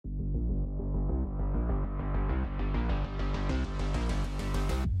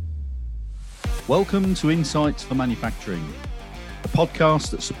Welcome to Insights for Manufacturing, a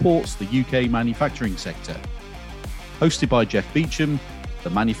podcast that supports the UK manufacturing sector. Hosted by Jeff Beecham, the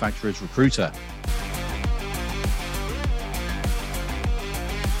manufacturer's recruiter.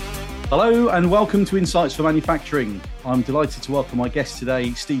 Hello and welcome to Insights for Manufacturing. I'm delighted to welcome my guest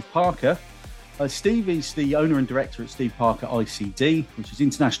today, Steve Parker. Steve is the owner and director at Steve Parker ICD, which is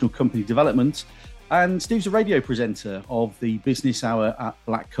International Company Development. And Steve's a radio presenter of the Business Hour at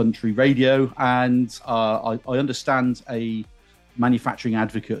Black Country Radio. And I understand a manufacturing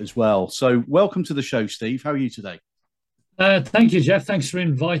advocate as well. So welcome to the show, Steve. How are you today? Thank you, Jeff. Thanks for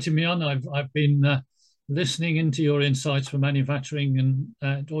inviting me on. I've been listening into your Insights for Manufacturing, and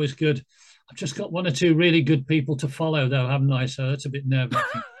it's always good. I've just got one or two really good people to follow, though, haven't I? So that's a bit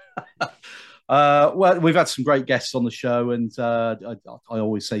nerve-wracking. Well, we've had some great guests on the show, and I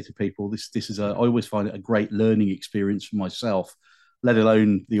always say to people, this is I always find it a great learning experience for myself, let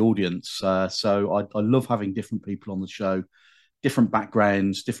alone the audience. So I love having different people on the show, different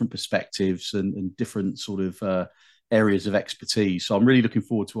backgrounds, different perspectives, and different sort of areas of expertise. So I'm really looking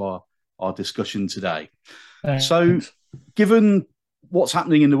forward to our discussion today. Thanks. Given what's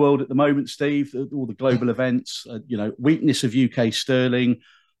happening in the world at the moment, Steve, all the global events, weakness of UK sterling,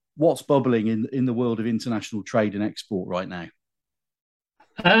 what's bubbling in the world of international trade and export right now?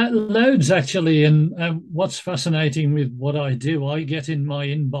 Loads, actually. And what's fascinating with what I do, I get in my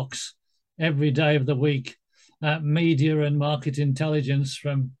inbox every day of the week media and market intelligence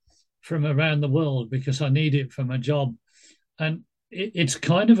from around the world, because I need it for my job. And it's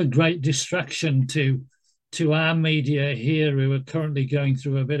kind of a great distraction to our media here, who are currently going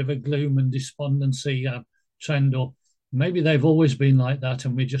through a bit of a gloom and despondency trend, or maybe they've always been like that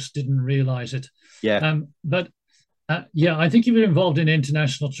and we just didn't realize it. Yeah. I think if you're involved in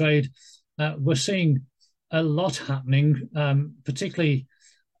international trade, we're seeing a lot happening, particularly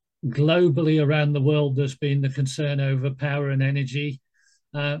globally around the world. There's been the concern over power and energy,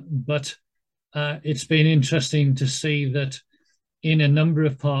 but it's been interesting to see that in a number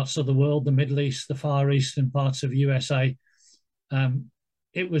of parts of the world, the Middle East, the Far East, and parts of USA,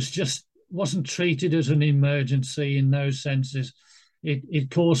 it wasn't treated as an emergency in those senses.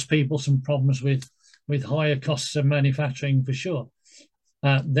 It caused people some problems with higher costs of manufacturing, for sure.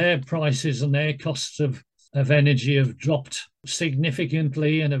 Their prices and their costs of energy have dropped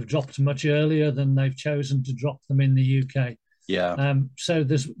significantly, and have dropped much earlier than they've chosen to drop them in the UK. Yeah. So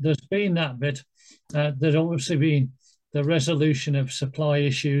there's been that bit. There's obviously been the resolution of supply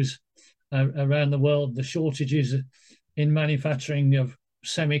issues around the world. The shortages in manufacturing of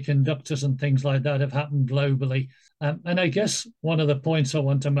semiconductors and things like that have happened globally. And I guess one of the points I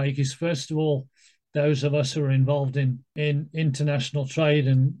want to make is, first of all, those of us who are involved in international trade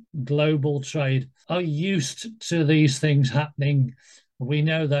and global trade are used to these things happening. We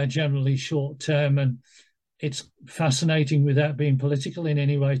know they're generally short term, and it's fascinating, without being political in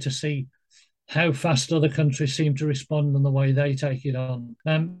any way, to see how fast other countries seem to respond and the way they take it on.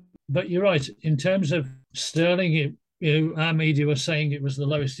 But you're right, in terms of sterling, our media were saying it was the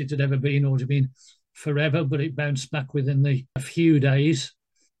lowest it had ever been, or it had been forever, but it bounced back within a few days.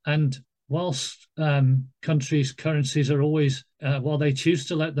 And whilst countries' currencies are always, while they choose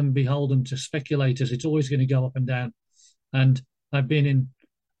to let them beholden to speculators, it's always going to go up and down. And I've been in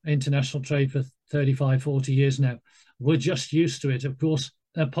international trade for 35, 40 years now. We're just used to it. Of course,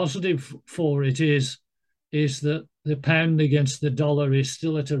 a positive for it is that the pound against the dollar is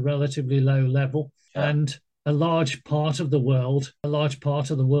still at a relatively low level. Yeah. And a large part of the world's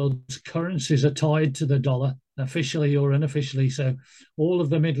currencies are tied to the dollar, officially or unofficially. So all of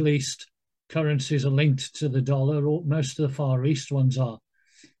the Middle East currencies are linked to the dollar, or most of the Far East ones are.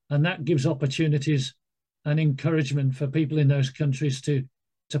 And that gives opportunities and encouragement for people in those countries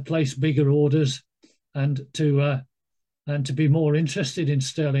to place bigger orders and to be more interested in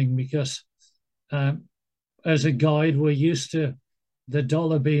sterling, because as a guide, we're used to the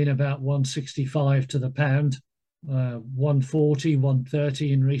dollar being about 165 to the pound, 140,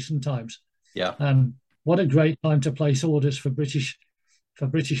 130 in recent times. Yeah. What a great time to place orders for British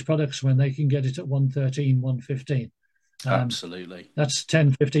products when they can get it at 113, 115. Absolutely. That's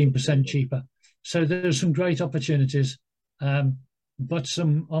 10, 15% cheaper. So there's some great opportunities, but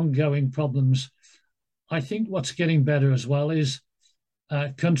some ongoing problems. I think what's getting better as well is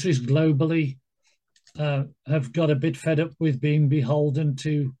countries globally have got a bit fed up with being beholden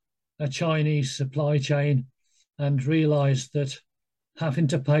to a Chinese supply chain, and realised that having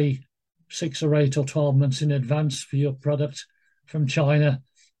to pay 6 or 8 or 12 months in advance for your product from China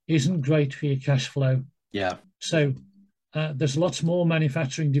isn't great for your cash flow. Yeah. So there's lots more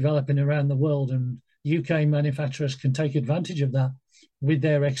manufacturing developing around the world, and UK manufacturers can take advantage of that with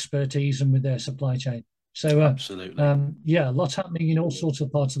their expertise and with their supply chain. So, Absolutely. yeah, lots happening in all sorts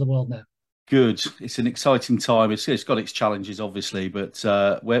of parts of the world now. Good. It's an exciting time. It's got its challenges, obviously, but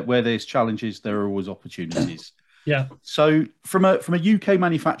where there's challenges, there are always opportunities. Yeah. So, from a UK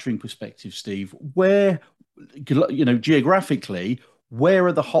manufacturing perspective, Steve, where geographically, where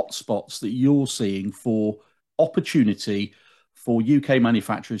are the hotspots that you're seeing for opportunity for UK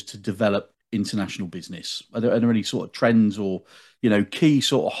manufacturers to develop international business? Are there any sort of trends or key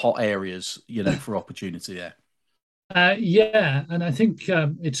sort of hot areas for opportunity there? Yeah, and I think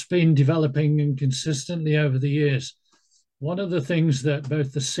it's been developing and consistently over the years. One of the things that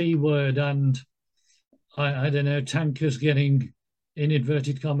both the C word and I don't know, tankers getting, in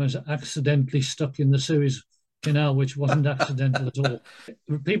inverted commas, accidentally stuck in the Suez Canal, which wasn't accidental at all.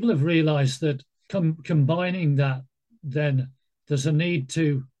 People have realized that combining that, then there's a need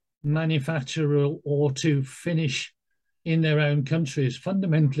to manufacture or to finish in their own countries,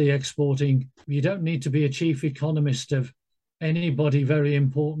 fundamentally exporting. You don't need to be a chief economist of anybody very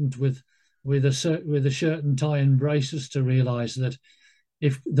important with a shirt and tie and braces to realize that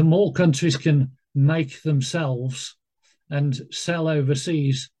if the more countries can make themselves and sell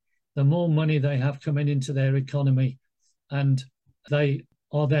overseas, the more money they have coming into their economy, and they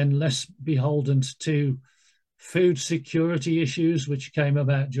are then less beholden to food security issues, which came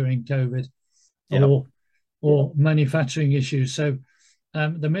about during COVID, Yeah. or manufacturing issues. So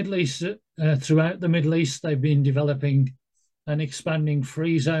the Middle East, throughout the Middle East, they've been developing and expanding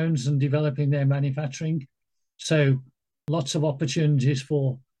free zones and developing their manufacturing. So lots of opportunities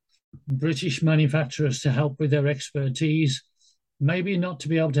for British manufacturers to help with their expertise, maybe not to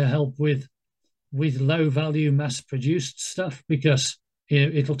be able to help with low value mass produced stuff because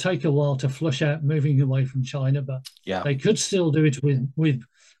it'll take a while to flush out moving away from China, but Yeah. they could still do it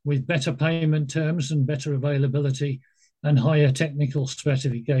with better payment terms and better availability and higher technical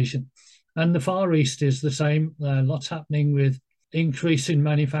specification. And the Far East is the same. Lots happening with increase in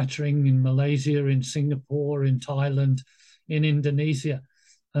manufacturing in Malaysia, in Singapore, in Thailand, in Indonesia.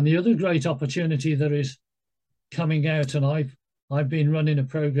 And the other great opportunity that is coming out, and I've been running a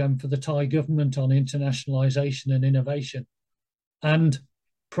program for the Thai government on internationalization and innovation. And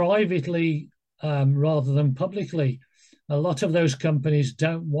privately, rather than publicly, a lot of those companies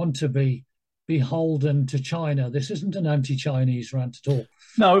don't want to be beholden to China. This isn't an anti-Chinese rant at all.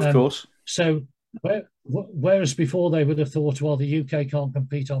 No, of course. So whereas before they would have thought, well, the UK can't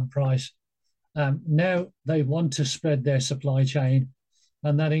compete on price, now they want to spread their supply chain,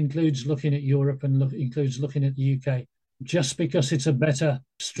 and that includes looking at Europe and includes looking at the UK, just because it's a better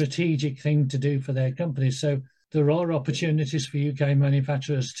strategic thing to do for their companies. So there are opportunities for UK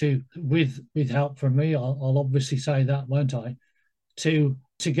manufacturers to, with help from me, I'll obviously say that, won't I, to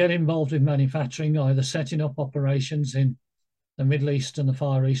get involved in manufacturing, either setting up operations in the Middle East and the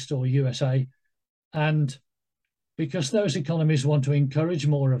Far East or USA. And because those economies want to encourage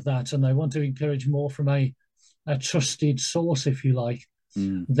more of that, and they want to encourage more from a trusted source, if you like,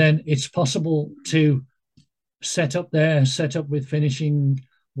 then it's possible to set up with finishing,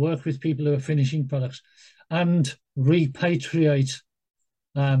 work with people who are finishing products, and repatriate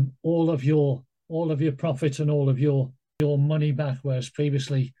all of your profit and all of your money back, whereas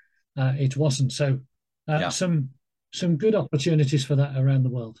previously it wasn't. So some good opportunities for that around the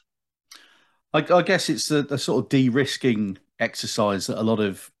world. I guess it's the sort of de-risking exercise that a lot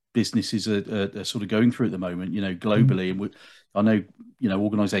of businesses are sort of going through at the moment, globally. And I know,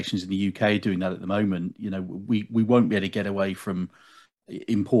 organisations in the UK doing that at the moment. We won't be able to get away from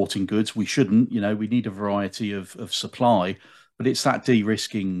importing goods. We shouldn't. We need a variety of supply, but it's that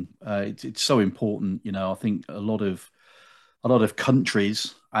de-risking. It's so important. I think a lot of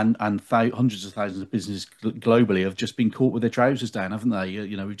countries and hundreds of thousands of businesses globally have just been caught with their trousers down, haven't they?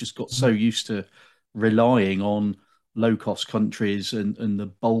 We've just got so used to relying on low-cost countries and the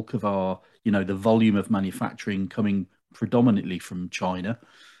bulk of our, the volume of manufacturing coming predominantly from China.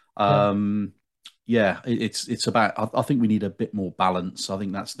 It's about, I think we need a bit more balance. I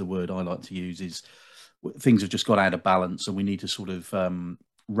think that's the word I like to use, is things have just got out of balance, and we need to sort of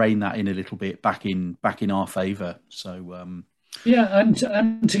rein that in a little bit back in our favour. So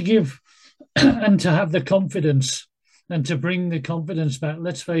and to give and to have the confidence and to bring the confidence back.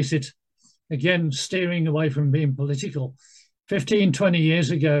 Let's face it, again, steering away from being political. 15, 20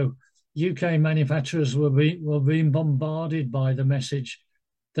 years ago, UK manufacturers were being bombarded by the message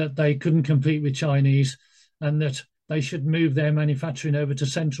that they couldn't compete with Chinese and that they should move their manufacturing over to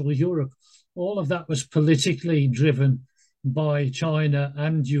Central Europe. All of that was politically driven by China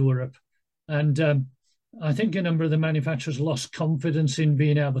and Europe. And I think a number of the manufacturers lost confidence in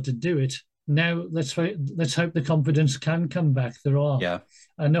being able to do it. now let's hope the confidence can come back. There are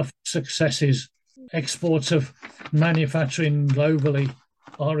enough successes. Exports of manufacturing globally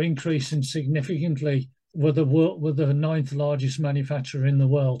are increasing significantly. We're the ninth largest manufacturer in the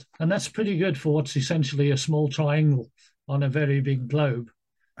world, and that's pretty good for what's essentially a small triangle on a very big globe.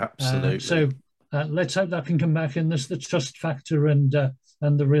 Absolutely. Let's hope that can come back. And there's the trust factor and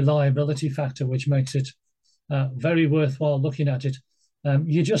the reliability factor, which makes it very worthwhile looking at it.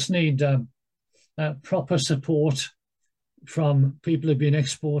 You just need proper support from people who've been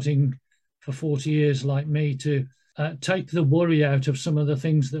exporting for 40 years like me to take the worry out of some of the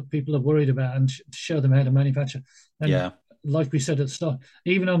things that people are worried about and show them how to manufacture. And like we said at the start,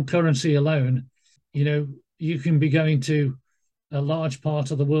 even on currency alone, you can be going to a large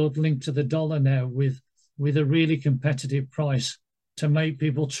part of the world linked to the dollar now with a really competitive price to make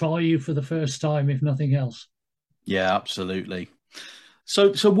people try you for the first time, if nothing else. Yeah, absolutely.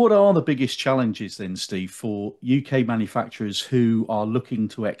 So what are the biggest challenges then, Steve, for UK manufacturers who are looking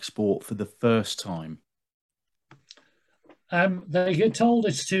to export for the first time? They get told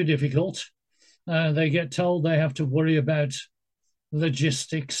it's too difficult. They get told they have to worry about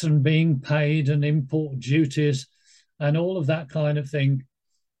logistics and being paid and import duties and all of that kind of thing.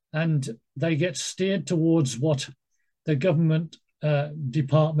 And they get steered towards what the government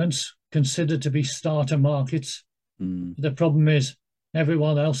departments consider to be starter markets. The problem is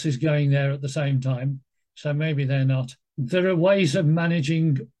everyone else is going there at the same time, so maybe they're not. There are ways of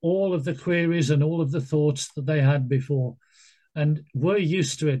managing all of the queries and all of the thoughts that they had before. And we're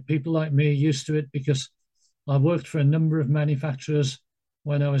used to it. People like me are used to it because I worked for a number of manufacturers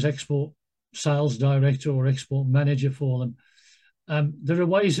when I was export sales director or export manager for them. There are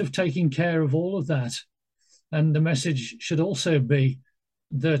ways of taking care of all of that. And the message should also be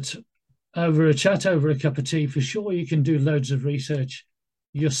that over a chat, over a cup of tea, for sure, you can do loads of research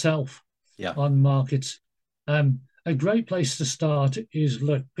yourself on markets. A great place to start is,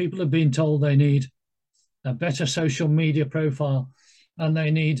 look, people have been told they need a better social media profile and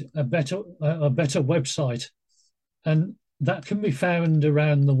they need a better website. And that can be found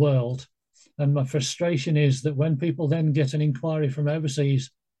around the world. And my frustration is that when people then get an inquiry from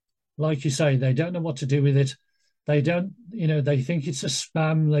overseas, like you say, they don't know what to do with it. They don't, they think it's a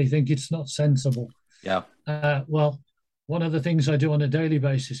spam. They think it's not sensible. Yeah. Well, one of the things I do on a daily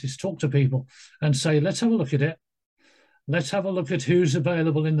basis is talk to people and say, let's have a look at it. Let's have a look at who's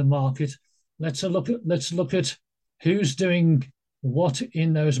available in the market. Let's look at who's doing what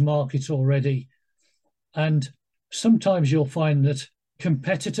in those markets already. And sometimes you'll find that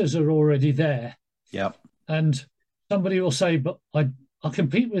competitors are already there. Yeah. And somebody will say, but I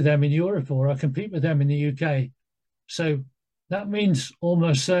compete with them in Europe or I compete with them in the UK. So that means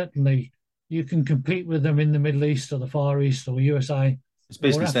almost certainly you can compete with them in the Middle East or the Far East or USA. There's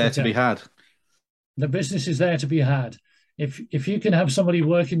business there to be had. The business is there to be had. If you can have somebody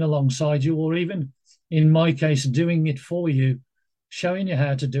working alongside you, or even in my case, doing it for you, showing you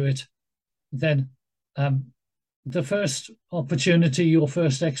how to do it, then the first opportunity, your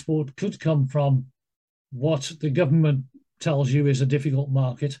first export could come from what the government tells you is a difficult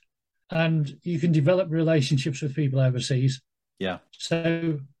market, and you can develop relationships with people overseas. Yeah.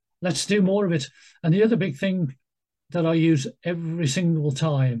 So let's do more of it. And the other big thing that I use every single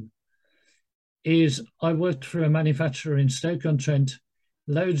time is I worked for a manufacturer in Stoke-on-Trent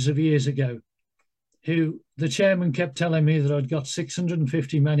loads of years ago, who the chairman kept telling me that I'd got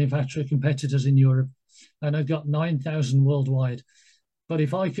 650 manufacturer competitors in Europe and I'd got 9,000 worldwide. But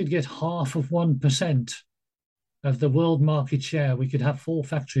if I could get half of 1% of the world market share, we could have 4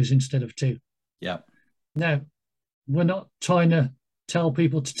 factories instead of 2. Yeah. Now, we're not trying to tell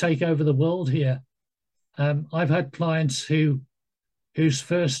people to take over the world here. I've had clients whose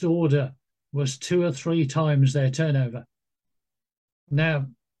first order was 2 or 3 times their turnover. Now,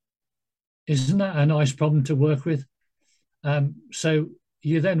 isn't that a nice problem to work with? So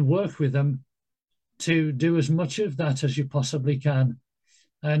you then work with them to do as much of that as you possibly can.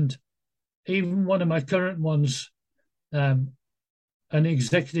 And even one of my current ones, an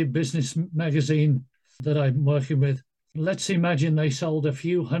executive business magazine that I'm working with, let's imagine they sold a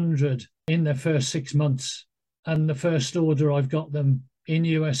few hundred in their first 6 months. And the first order I've got them in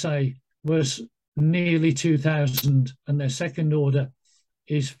USA was nearly 2,000, and their second order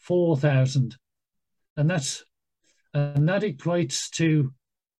is 4,000. And that equates to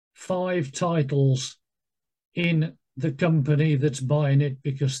 5 titles in the company that's buying it,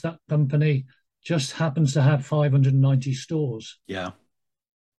 because that company just happens to have 590 stores. Yeah.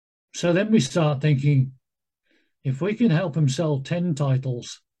 So then we start thinking, if we can help them sell 10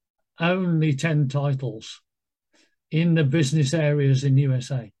 titles, only 10 titles in the business areas in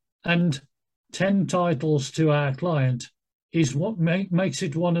USA, and 10 titles to our client is what makes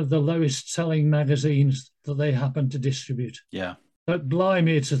it one of the lowest selling magazines that they happen to distribute. Yeah. But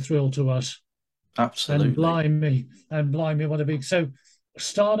blimey, it's a thrill to us. Absolutely. And blimey, what a big. So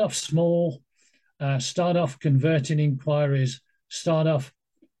start off small, start off converting inquiries, start off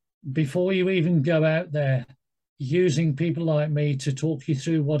before you even go out there using people like me to talk you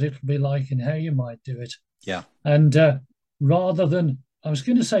through what it'll be like and how you might do it. Yeah. And rather than, I was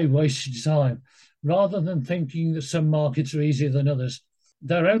going to say waste your time, rather than thinking that some markets are easier than others,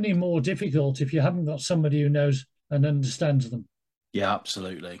 they're only more difficult if you haven't got somebody who knows and understands them. Yeah,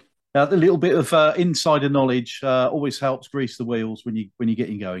 absolutely. The little bit of insider knowledge always helps grease the wheels when you're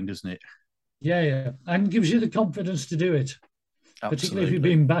getting going, doesn't it? Yeah, yeah, and gives you the confidence to do it, particularly if you've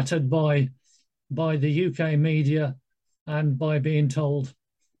Absolutely. been battered by the UK media and by being told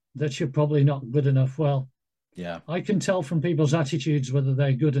that you're probably not good enough. Well, Yeah. I can tell from people's attitudes whether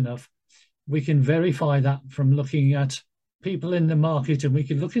they're good enough. We can verify that from looking at people in the market, and we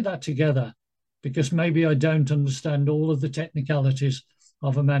can look at that together, because maybe I don't understand all of the technicalities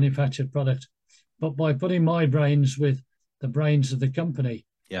of a manufactured product. But by putting my brains with the brains of the company,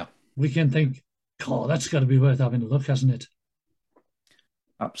 Yeah. we can think, oh, that's got to be worth having a look, hasn't it?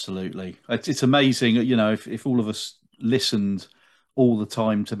 Absolutely. It's amazing, if all of us listened all the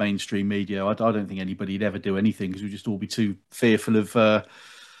time to mainstream media, I don't think anybody'd ever do anything because we'd just all be too fearful of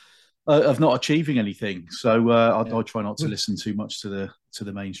not achieving anything. So Yeah. I try not to listen too much to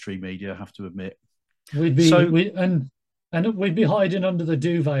the mainstream media, I have to admit. We'd be So we and we'd be hiding under the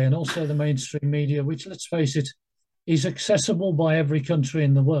duvet, and also the mainstream media, which, let's face it, is accessible by every country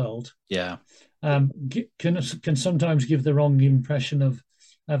in the world. yeah, Can sometimes give the wrong impression of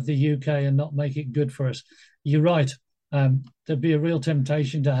the UK and not make it good for us. You're right. There'd be a real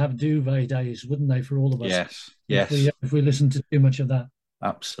temptation to have duvet days, wouldn't they, for all of us, yes, if we listen to too much of that.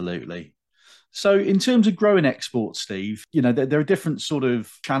 absolutely. So, in terms of growing exports, Steve, there are different sort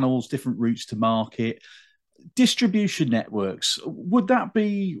of channels, different routes to market, distribution networks. Would that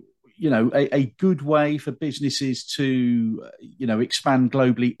be, a good way for businesses to, expand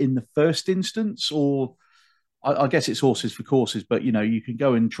globally in the first instance? Or I guess it's horses for courses, but, you can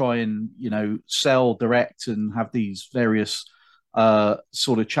go and try and, sell direct and have these various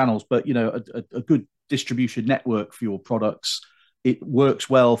sort of channels. But, a good distribution network for your products, it works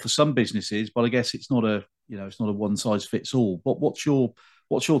well for some businesses, but I guess it's not a one size fits all. But what's your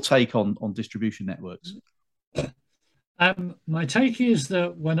take on distribution networks? My take is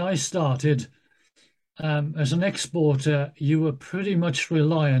that when I started as an exporter, you were pretty much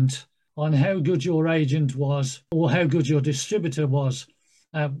reliant on how good your agent was or how good your distributor was.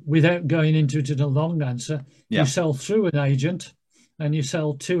 Without going into it in a long answer, you Yeah, sell through an agent and you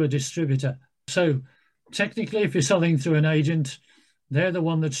sell to a distributor. So technically, if you're selling through an agent, they're the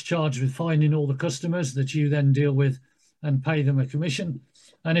one that's charged with finding all the customers that you then deal with and pay them a commission.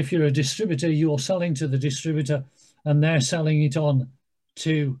 And if you're a distributor, you're selling to the distributor and they're selling it on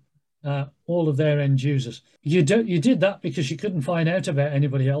to all of their end users. You did that because you couldn't find out about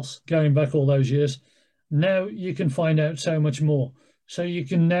anybody else going back all those years. Now you can find out so much more. So you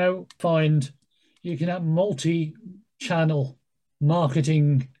can now you can have multi-channel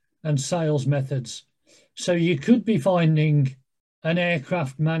marketing and sales methods. So you could be finding an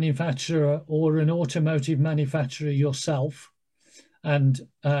aircraft manufacturer or an automotive manufacturer yourself, and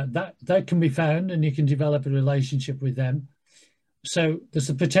that can be found, and you can develop a relationship with them. So there's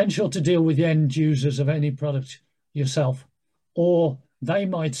the potential to deal with the end users of any product yourself, or they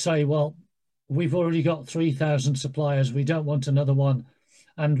might say, well, we've already got 3,000 suppliers, we don't want another one,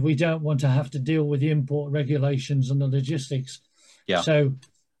 and we don't want to have to deal with the import regulations and the logistics. yeah, So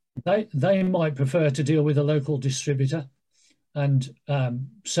they might prefer to deal with a local distributor, and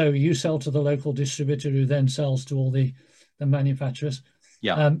so you sell to the local distributor who then sells to all the manufacturers.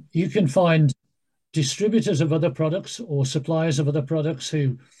 yeah, You can find distributors of other products or suppliers of other products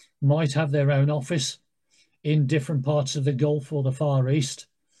who might have their own office in different parts of the Gulf or the Far East,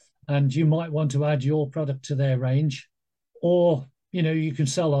 and you might want to add your product to their range. Or you can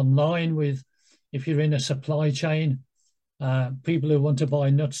sell online with, if you're in a supply chain, people who want to buy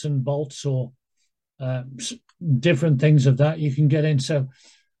nuts and bolts or different things of that, you can get in. So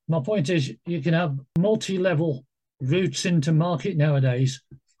my point is, you can have multi-level routes into market nowadays,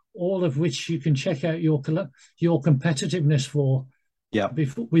 all of which you can check out your competitiveness for, yeah,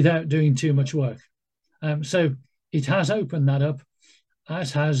 without doing too much work. So it has opened that up,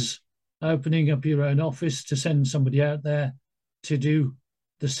 as has opening up your own office to send somebody out there to do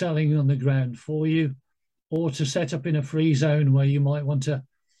the selling on the ground for you, or to set up in a free zone where you might want to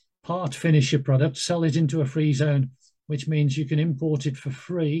part finish your product, sell it into a free zone, which means you can import it for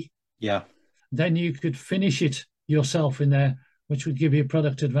free. yeah, then you could finish it yourself in there, which would give you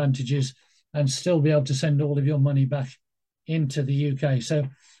product advantages and still be able to send all of your money back into the UK. So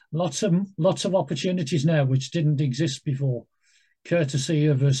lots of opportunities now which didn't exist before, courtesy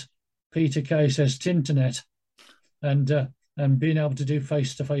of, as Peter Kay says, Tinternet, and being able to do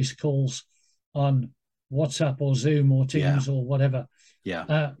face-to-face calls on WhatsApp or Zoom or Teams or whatever.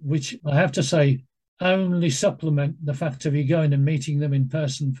 Which I have to say only supplement the fact of you going and meeting them in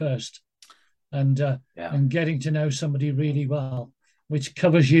person first, and getting to know somebody really well, which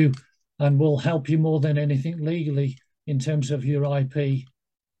covers you and will help you more than anything legally in terms of your IP,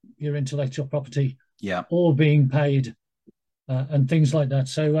 your intellectual property, or being paid, and things like that.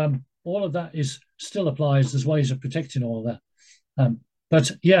 So all of that is still applies. There's ways of protecting all of that.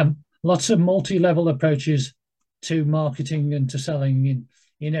 But yeah, lots of multi-level approaches to marketing and to selling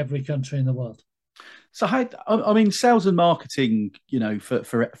in every country in the world. So I mean, sales and marketing, you know,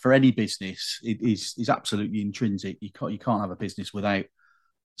 for any business, it is absolutely intrinsic. You can't have a business without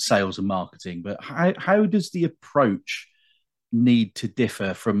sales and marketing. But how does the approach need to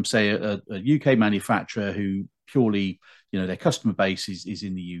differ from, say, a UK manufacturer who purely, you know, their customer base is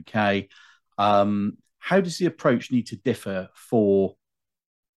in the UK? How does the approach need to differ for,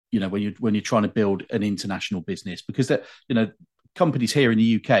 you know, when you're trying to build an international business? Because that, you know, companies here in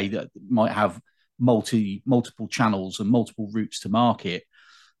the UK that might have multiple channels and multiple routes to market,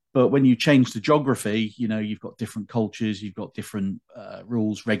 but when you change the geography, you know, you've got different cultures, you've got different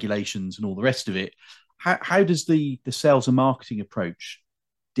rules, regulations, and all the rest of it. How does the sales and marketing approach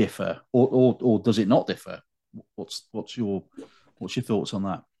differ, or does it not differ? What's your thoughts on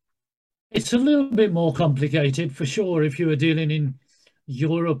that? It's a little bit more complicated for sure. If you were dealing in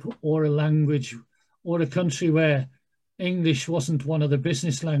Europe or a language or a country where English wasn't one of the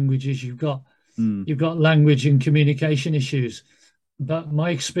business languages, you've got language and communication issues. But my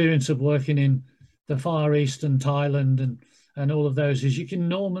experience of working in the Far East and Thailand and all of those is you can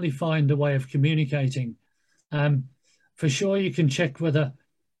normally find a way of communicating. For sure, you can check whether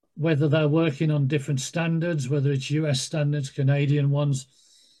they're working on different standards, whether it's US standards, Canadian ones,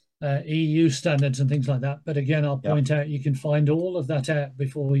 EU standards and things like that. But again, I'll point out you can find all of that out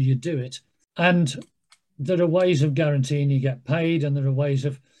before you do it. And there are ways of guaranteeing you get paid, and there are ways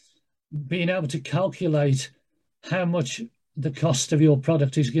of being able to calculate how much the cost of your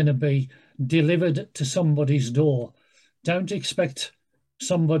product is going to be delivered to somebody's door. Don't expect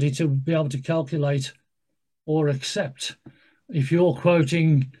somebody to be able to calculate or accept if you're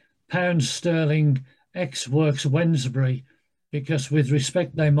quoting pounds sterling X works Wednesbury, because with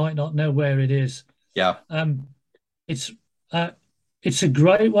respect, they might not know where it is. It's a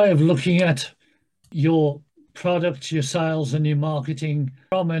great way of looking at your product, your sales, and your marketing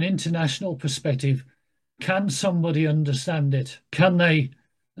from an international perspective. Can somebody understand it? Can they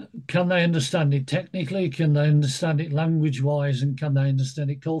understand it technically? Can they understand it language-wise? And can they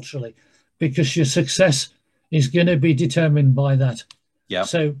understand it culturally? Because your success is going to be determined by that.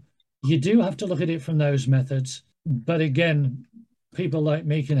 So you do have to look at it from those methods. But again, people like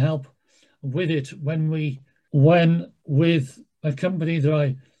me can help with it. When with a company that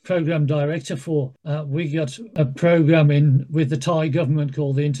I program director for, we got a program in with the Thai government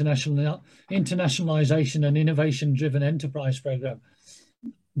called the Internationalization and Innovation Driven Enterprise Program.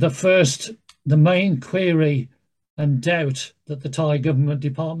 The main query and doubt that the Thai government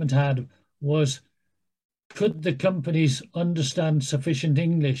department had was, could the companies understand sufficient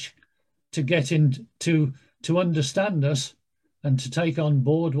English to get in to understand us and to take on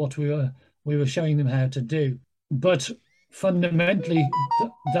board what we were showing them how to do? But fundamentally,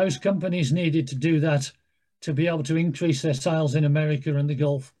 those companies needed to do that to be able to increase their sales in America and the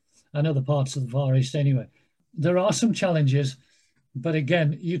Gulf and other parts of the Far East anyway. There are some challenges, but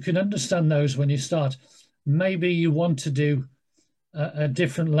again, you can understand those when you start. Maybe you want to do a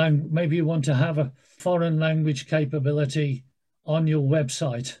different language. Maybe you want to have a foreign language capability on your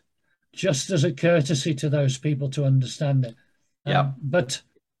website, just as a courtesy to those people to understand it. But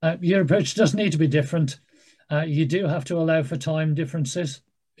your approach does need to be different. You do have to allow for time differences.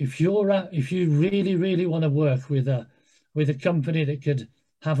 If you really, really want to work with a company that could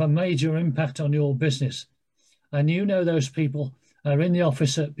have a major impact on your business, and you know those people are in the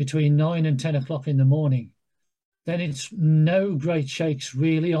office at between 9 and 10 o'clock in the morning, then it's no great shakes,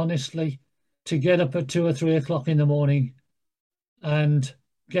 really, honestly, to get up at 2 or 3 o'clock in the morning and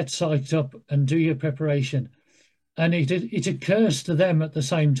get psyched up and do your preparation. And it occurs to them at the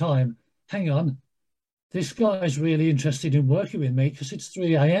same time, hang on, this guy's really interested in working with me because it's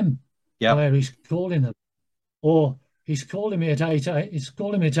 3 a.m. where he's calling them. Or he's calling me at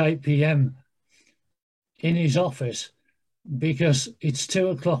 8 p.m. in his office because it's 2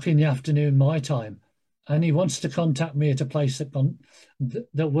 o'clock in the afternoon my time, and he wants to contact me at a place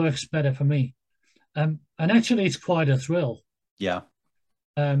that works better for me. And actually, it's quite a thrill. Yeah.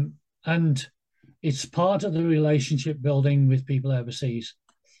 And it's part of the relationship building with people overseas.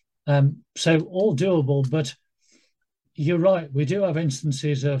 So all doable, but you're right. We do have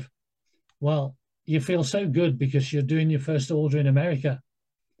instances of, well, you feel so good because you're doing your first order in America.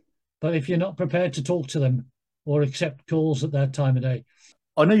 But if you're not prepared to talk to them or accept calls at that time of day.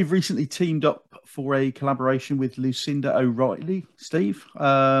 I know you've recently teamed up for a collaboration with Lucinda O'Reilly, Steve.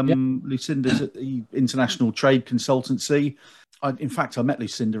 Yeah. Lucinda's at the International Trade Consultancy. In fact, I met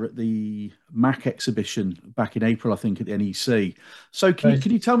Lucinda at the MAC exhibition back in April, I think, at the NEC. So can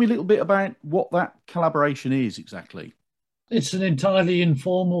you tell me a little bit about what that collaboration is exactly? It's an entirely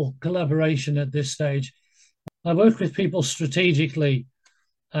informal collaboration at this stage. I work with people strategically,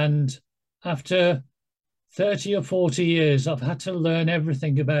 and after 30 or 40 years, I've had to learn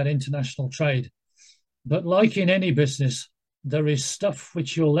everything about international trade. But like in any business, there is stuff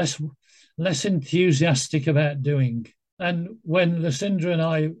which you're less enthusiastic about doing. And when Lucinda and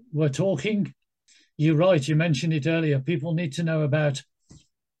I were talking, you're right, you mentioned it earlier, people need to know about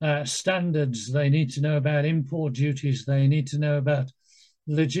standards, they need to know about import duties, they need to know about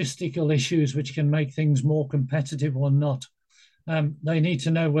logistical issues which can make things more competitive or not. They need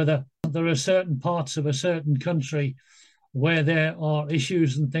to know whether there are certain parts of a certain country where there are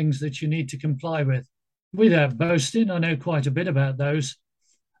issues and things that you need to comply with. Without boasting, I know quite a bit about those,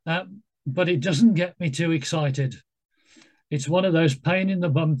 but it doesn't get me too excited. It's one of those pain in the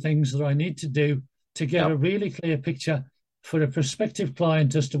bum things that I need to do to get a really clear picture for a prospective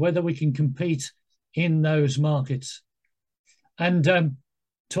client as to whether we can compete in those markets. And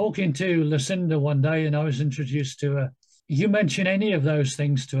talking to Lucinda one day, and I was introduced to her, you mention any of those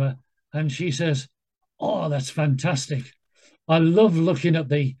things to her, and she says, "Oh, that's fantastic. I love looking at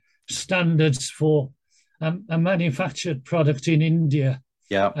the standards for a manufactured product in India.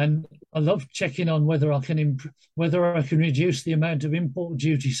 Yeah. And I love checking on whether I can reduce the amount of import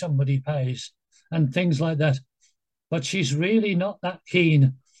duty somebody pays and things like that." But she's really not that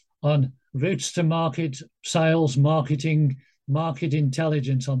keen on routes to market, sales, marketing, market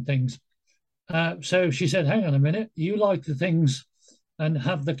intelligence on things. So she said, "Hang on a minute, you like the things and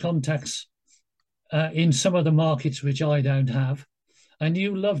have the contacts in some of the markets which I don't have, and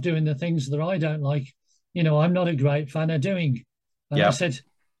you love doing the things that I don't like. I'm not a great fan of doing." And I said,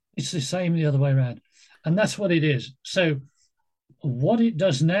 "It's the same the other way around." And that's what it is. So what it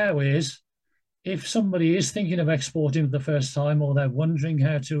does now is, if somebody is thinking of exporting for the first time, or they're wondering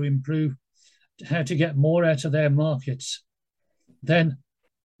how to improve, how to get more out of their markets, then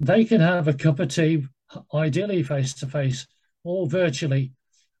they can have a cup of tea, ideally face to face or virtually,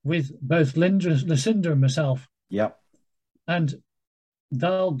 with both Lucinda and myself. Yep. And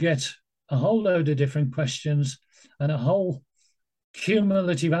they'll get a whole load of different questions and a whole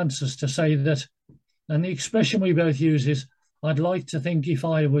cumulative answers to say that. And the expression we both use is, "I'd like to think if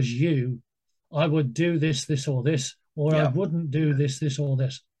I was you, I would do this, this, or this, or I wouldn't do this, this, or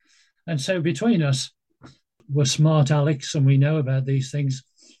this." And so between us, we're smart Alex and we know about these things.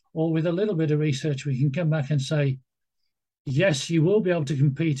 Or with a little bit of research, we can come back and say, yes, you will be able to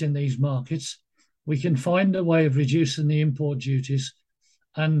compete in these markets. We can find a way of reducing the import duties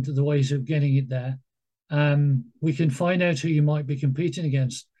and the ways of getting it there. We can find out who you might be competing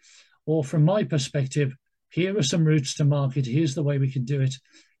against. Or from my perspective, here are some routes to market. Here's the way we can do it.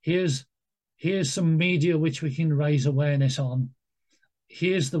 Here's some media which we can raise awareness on.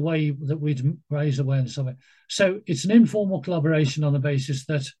 Here's the way that we'd raise awareness of it. So it's an informal collaboration on the basis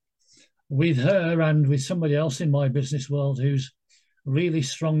that with her and with somebody else in my business world who's really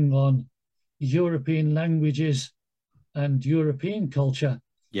strong on European languages and European culture,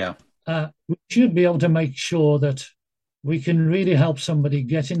 we should be able to make sure that we can really help somebody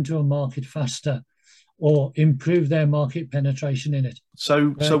get into a market faster or improve their market penetration in it.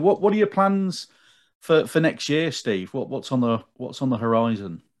 So what are your plans for next year, Steve? What's on the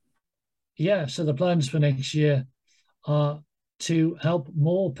horizon? Yeah, so the plans for next year are to help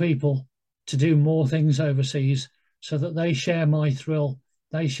more people to do more things overseas, so that they share my thrill,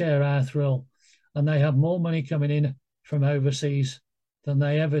 they share our thrill, and they have more money coming in from overseas than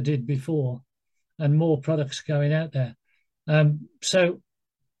they ever did before, and more products going out there. So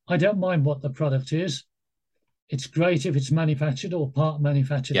I don't mind what the product is. It's great if it's manufactured or part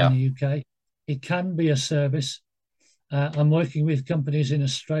manufactured in the UK. It can be a service. I'm working with companies in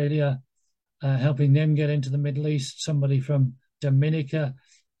Australia, helping them get into the Middle East. Somebody from Dominica,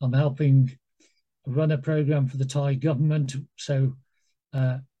 I'm helping run a program for the Thai government. So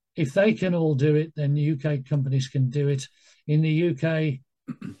if they can all do it, then UK companies can do it. In the UK,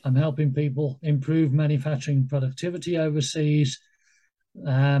 I'm helping people improve manufacturing productivity overseas.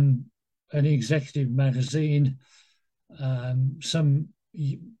 An executive magazine, some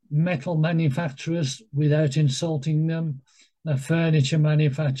metal manufacturers without insulting them, a furniture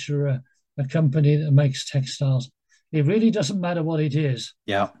manufacturer, a company that makes textiles. It really doesn't matter what it is.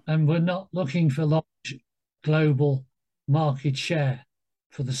 Yeah. And we're not looking for large global market share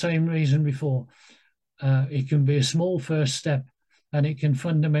for the same reason before. It can be a small first step and it can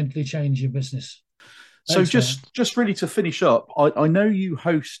fundamentally change your business. So just really to finish up, I know you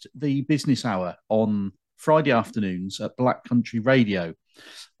host the business hour on Friday afternoons at Black Country Radio,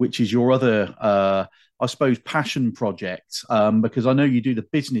 which is your other, I suppose, passion project, because I know you do the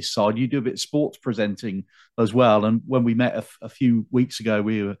business side, you do a bit of sports presenting as well. And when we met a few weeks ago,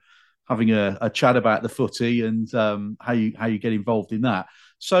 we were having a chat about the footy and how you get involved in that.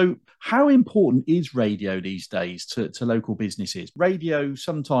 So how important is radio these days to local businesses? Radio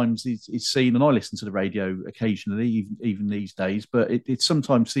sometimes is seen, and I listen to the radio occasionally, even these days, but it's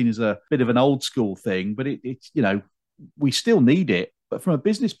sometimes seen as a bit of an old school thing, but it's, you know, we still need it. But from a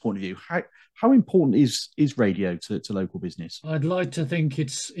business point of view, how important is radio to local business? I'd like to think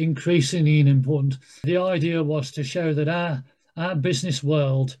it's increasingly important. The idea was to show that our business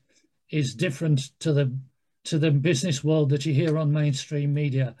world is different to the business world that you hear on mainstream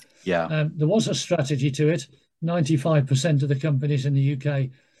media. Yeah. There was a strategy to it. 95% of the companies in the UK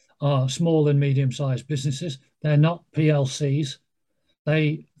are small and medium-sized businesses. They're not PLCs.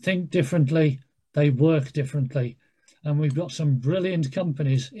 They think differently. They work differently. And we've got some brilliant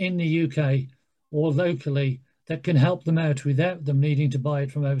companies in the UK or locally that can help them out without them needing to buy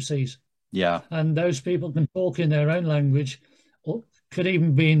it from overseas. Yeah. And those people can talk in their own language, or could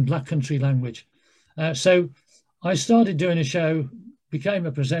even be in Black Country language. So I started doing a show, became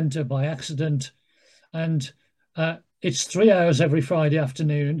a presenter by accident, and it's 3 hours every Friday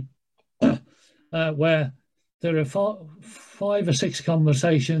afternoon where there are five or six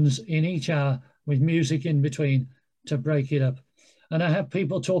conversations in each hour with music in between to break it up. And I have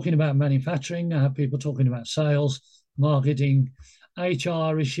people talking about manufacturing, I have people talking about sales, marketing,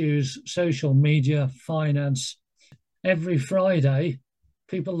 HR issues, social media, finance. Every Friday,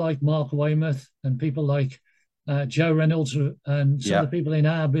 people like Mark Weymouth and people like Joe Reynolds and some of the people in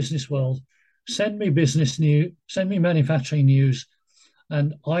our business world send me business news, send me manufacturing news,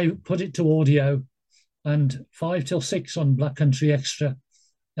 and I put it to audio. And 5 till 6 on Black Country Extra,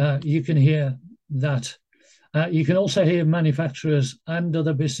 you can hear that. You can also hear manufacturers and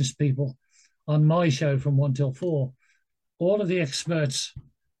other business people on my show from 1 till 4. All of the experts,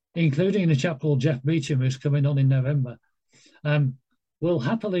 including a chap called Jeff Beecham, who's coming on in November, will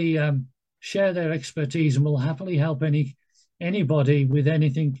happily share their expertise and will happily help anybody with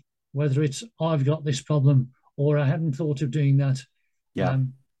anything, whether it's I've got this problem or I hadn't thought of doing that. Yeah.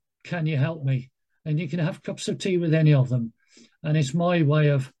 Can you help me? And you can have cups of tea with any of them. And it's my way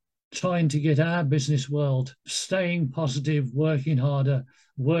of trying to get our business world staying positive, working harder,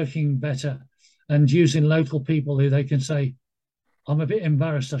 working better, and using local people who they can say, I'm a bit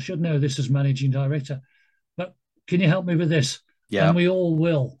embarrassed. I should know this as managing director, but can you help me with this? Yeah. And we all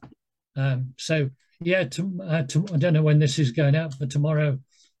will. I don't know when this is going out, but tomorrow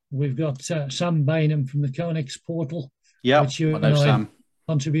we've got Sam Bainham from the Conex portal, which you and I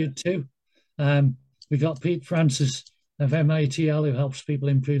contribute to. We've got Pete Francis of MATL, who helps people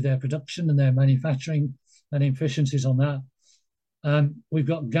improve their production and their manufacturing and efficiencies on that. We've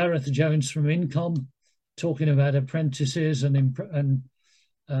got Gareth Jones from Incom talking about apprentices and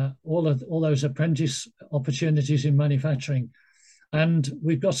all those apprentice opportunities in manufacturing. And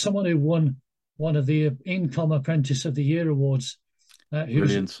we've got someone who won one of the Incom Apprentice of the Year awards,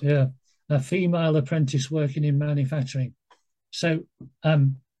 who's a female apprentice working in manufacturing. So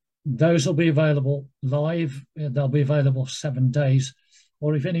those will be available live. They'll be available 7 days.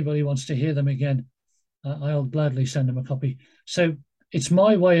 Or if anybody wants to hear them again, I'll gladly send them a copy. So it's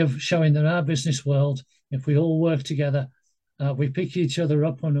my way of showing that our business world, if we all work together, we pick each other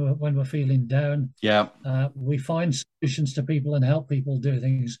up when we're feeling down. Yeah. We find solutions to people and help people do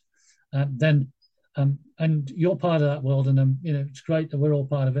things. And you're part of that world, and it's great that we're all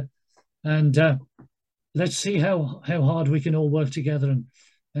part of it. And let's see how hard we can all work together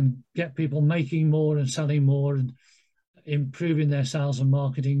and get people making more and selling more and improving their sales and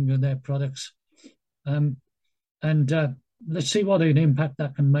marketing and their products. Let's see what an impact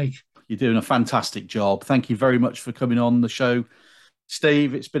that can make. You're doing a fantastic job. Thank you very much for coming on the show,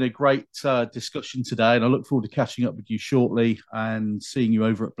 Steve. It's been a great discussion today, and I look forward to catching up with you shortly and seeing you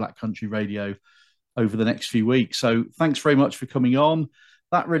over at Black Country Radio over the next few weeks. So thanks very much for coming on.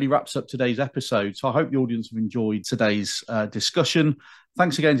 that really wraps up today's episode. So I hope the audience have enjoyed today's discussion.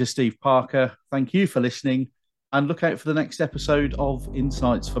 Thanks again to Steve Parker. Thank you for listening, and look out for the next episode of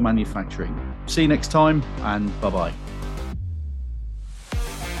Insights for Manufacturing. See you next time, and bye-bye.